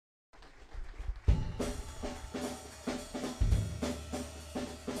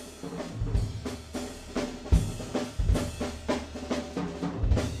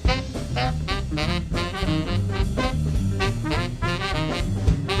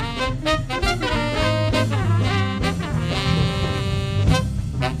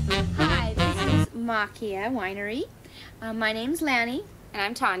Macchia Winery. My name's Lanny. And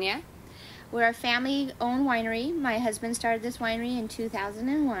I'm Tanya. We're a family-owned winery. My husband started this winery in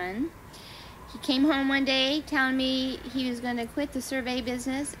 2001. He came home one day telling me he was going to quit the survey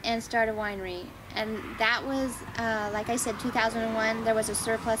business and start a winery. And that was, like I said, 2001. There was a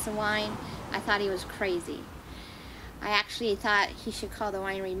surplus of wine. I thought he was crazy. I actually thought he should call the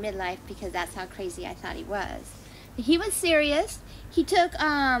winery Midlife because that's how crazy I thought he was. But he was serious. He took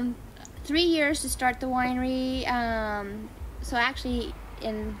 3 years to start the winery. So actually,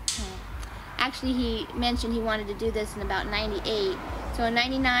 he mentioned he wanted to do this in about 98. So in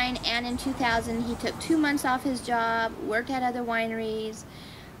 99 and in 2000, he took 2 months off his job, worked at other wineries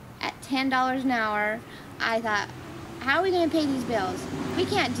at $10 an hour. I thought, how are we going to pay these bills? We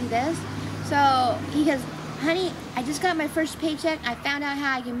can't do this. So he goes, honey, I just got my first paycheck. I found out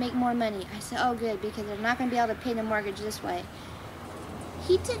how I can make more money. I said, oh, good, because I'm not going to be able to pay the mortgage this way.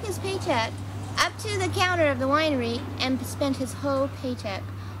 He took his paycheck up to the counter of the winery and spent his whole paycheck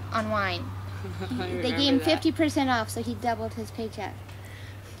on wine. They gave him 50% off, so he doubled his paycheck.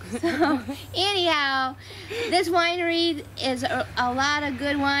 So anyhow, this winery is a lot of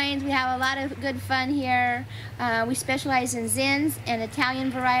good wines. We have a lot of good fun here. We specialize in Zins and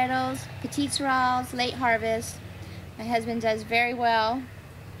Italian varietals, Petite Sirahs, late harvest. My husband does very well.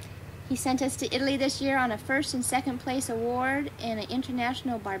 He sent us to Italy this year on a first and second place award in an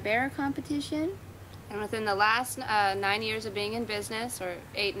international Barbera competition. And within the last 9 years of being in business, or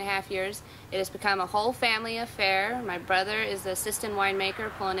 8.5 years, it has become a whole family affair. My brother is the assistant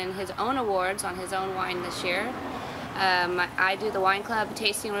winemaker, pulling in his own awards on his own wine this year. I do the wine club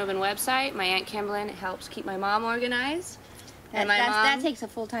tasting room and website. My Aunt Kimberlyn helps keep my mom organized. And that takes a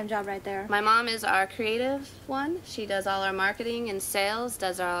full-time job right there. My mom is our creative one. She does all our marketing and sales,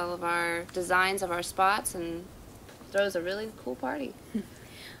 does all of our designs of our spots, and throws a really cool party.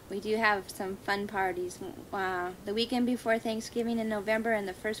 We do have some fun parties. The weekend before Thanksgiving in November and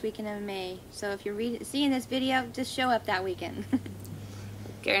the first weekend of May. So if you're seeing this video, just show up that weekend.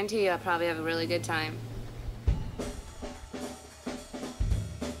 Guarantee you I'll probably have a really good time.